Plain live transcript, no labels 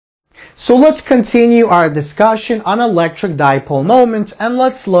So let's continue our discussion on electric dipole moments, and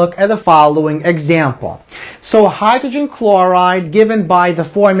let's look at the following example. So hydrogen chloride, given by the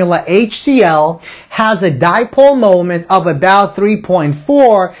formula HCl, has a dipole moment of about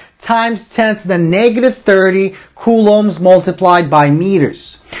 3.4 times 10 to the negative 30 coulombs multiplied by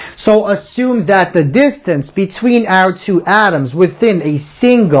meters. So assume that the distance between our two atoms within a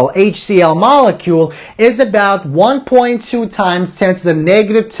single HCl molecule is about 1.2 times 10 to the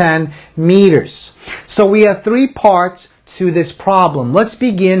negative 10 meters. So we have three parts to this problem. Let's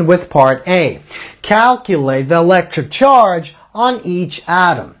begin with part A. Calculate the electric charge on each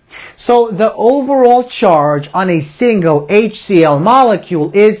atom. So the overall charge on a single HCl molecule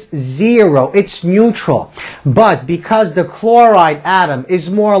is 0. It's neutral. But because the chloride atom is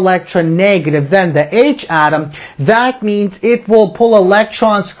more electronegative than the H atom, that means it will pull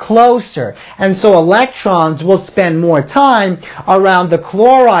electrons closer. And so electrons will spend more time around the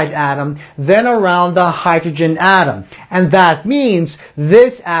chloride atom than around the hydrogen atom. And that means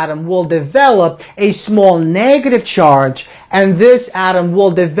this atom will develop a small negative charge, and this atom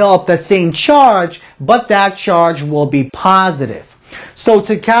will develop the same charge, but that charge will be positive. So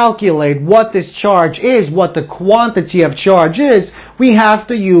to calculate what this charge is, what the quantity of charge is, we have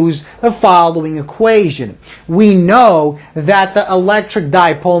to use the following equation. We know that the electric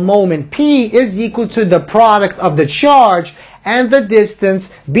dipole moment P is equal to the product of the charge and the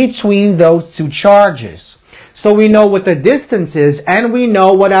distance between those two charges. So we know what the distance is, and we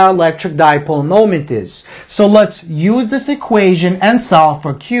know what our electric dipole moment is. So let's use this equation and solve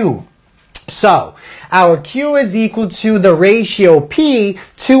for Q. So our Q is equal to the ratio P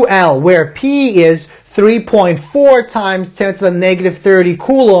to L, where P is 3.4 times 10 to the negative 30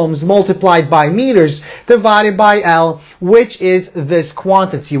 coulombs multiplied by meters divided by L, which is this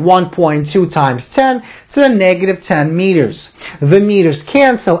quantity, 1.2 times 10 to the negative 10 meters. The meters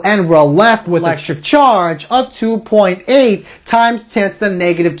cancel, and we're left with electric charge of 2.8 times 10 to the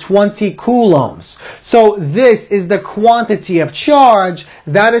negative 20 coulombs. So this is the quantity of charge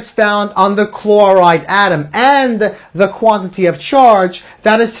that is found on the chloride atom and the quantity of charge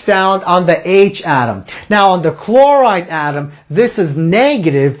that is found on the H atom. Now on the chloride atom, this is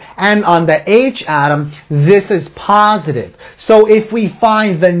negative, and on the H atom, this is positive. So if we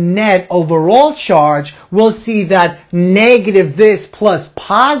find the net overall charge, we'll see that negative this plus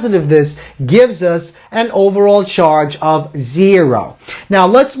positive this gives us an overall charge of 0. Now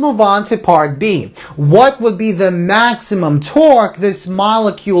let's move on to part B. What would be the maximum torque this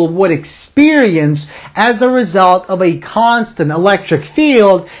molecule would experience as a result of a constant electric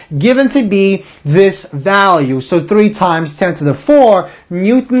field given to be this value? So 3 times 10 to the 4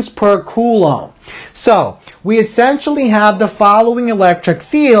 newtons per coulomb. So we essentially have the following electric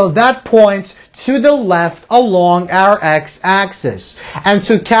field that points to the left along our x-axis. And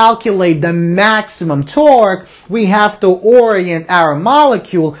to calculate the maximum torque, we have to orient our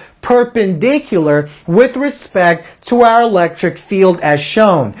molecule perpendicular with respect to our electric field as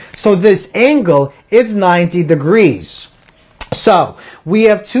shown. So this angle is 90 degrees. So we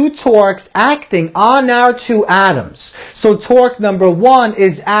have two torques acting on our two atoms. So torque number 1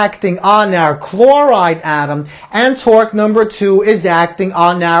 is acting on our chloride atom, and torque number 2 is acting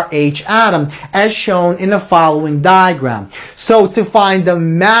on our H atom, as shown in the following diagram. So to find the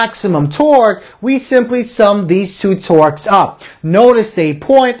maximum torque, we simply sum these two torques up. Notice they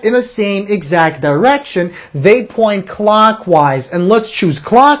point in the same exact direction. They point clockwise, and let's choose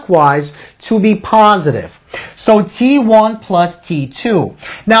clockwise to be positive. So T1 plus T2.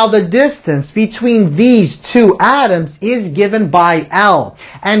 Now the distance between these two atoms is given by L,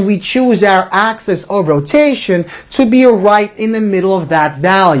 and we choose our axis of rotation to be right in the middle of that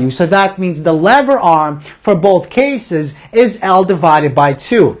value. So that means the lever arm for both cases is L divided by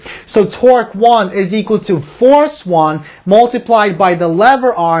 2. So torque 1 is equal to force 1 multiplied by the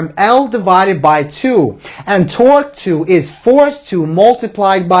lever arm L divided by 2. And torque 2 is force 2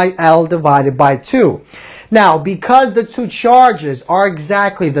 multiplied by L divided by 2. Now, because the two charges are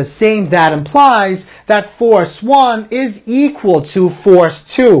exactly the same, that implies that force 1 is equal to force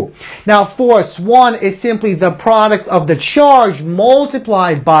 2. Now, force 1 is simply the product of the charge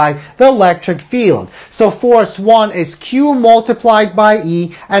multiplied by the electric field. So force 1 is Q multiplied by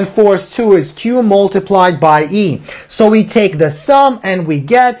E, and force 2 is Q multiplied by E. So we take the sum, and we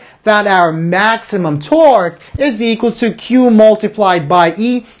get that our maximum torque is equal to Q multiplied by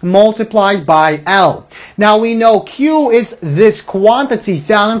E multiplied by L. Now we know Q is this quantity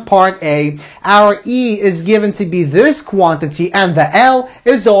found in part A, our E is given to be this quantity, and the L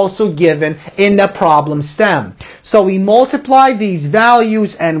is also given in the problem stem. So we multiply these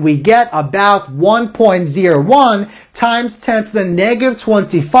values and we get about 1.01 times 10 to the negative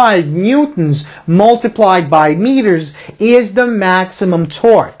 25 newtons multiplied by meters is the maximum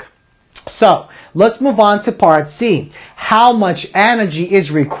torque. So let's move on to part C. How much energy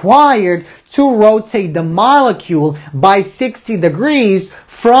is required to rotate the molecule by 60 degrees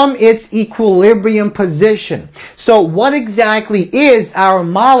from its equilibrium position? So what exactly is our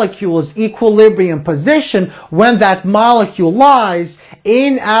molecule's equilibrium position when that molecule lies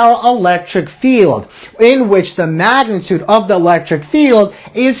in our electric field, in which the magnitude of the electric field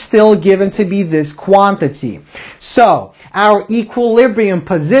is still given to be this quantity? So our equilibrium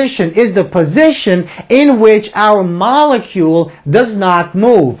position is the position in which our molecule does not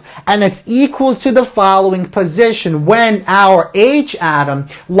move, and it's equal to the following position when our H atom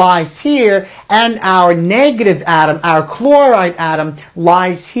lies here and our negative atom, our chloride atom,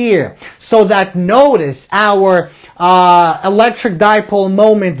 lies here. So that, notice, our electric dipole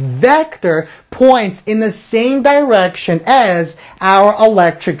moment vector points in the same direction as our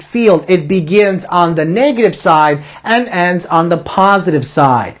electric field. It begins on the negative side and ends on the positive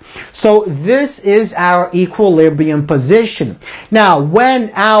side. So this is our equilibrium position. Now,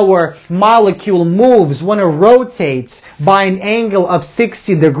 when our molecule moves, when it rotates by an angle of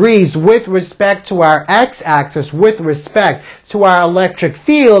 60 degrees with respect to our x-axis, with respect to our electric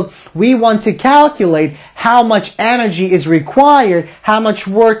field, we want to calculate how much energy is required, how much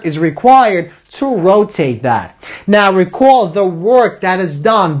work is required to rotate that. Now recall, the work that is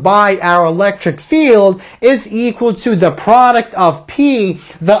done by our electric field is equal to the product of P,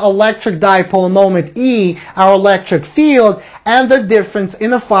 the electric dipole moment, E, our electric field, and the difference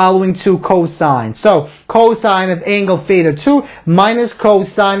in the following two cosines. So cosine of angle theta 2 minus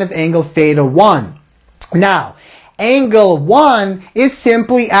cosine of angle theta 1. Now, angle 1 is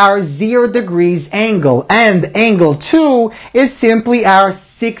simply our 0 degrees angle, and angle 2 is simply our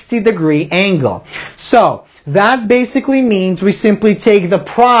 60-degree angle. So that basically means we simply take the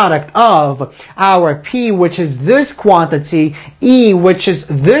product of our P, which is this quantity, E, which is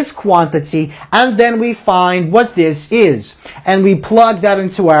this quantity, and then we find what this is. And we plug that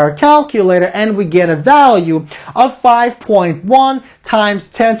into our calculator and we get a value of 5.1 times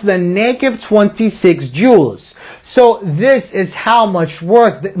 10 to the negative 26 joules. So this is how much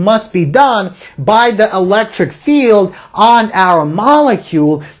work that must be done by the electric field on our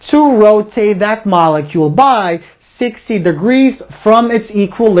molecule to rotate that molecule by 60 degrees from its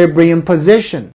equilibrium position.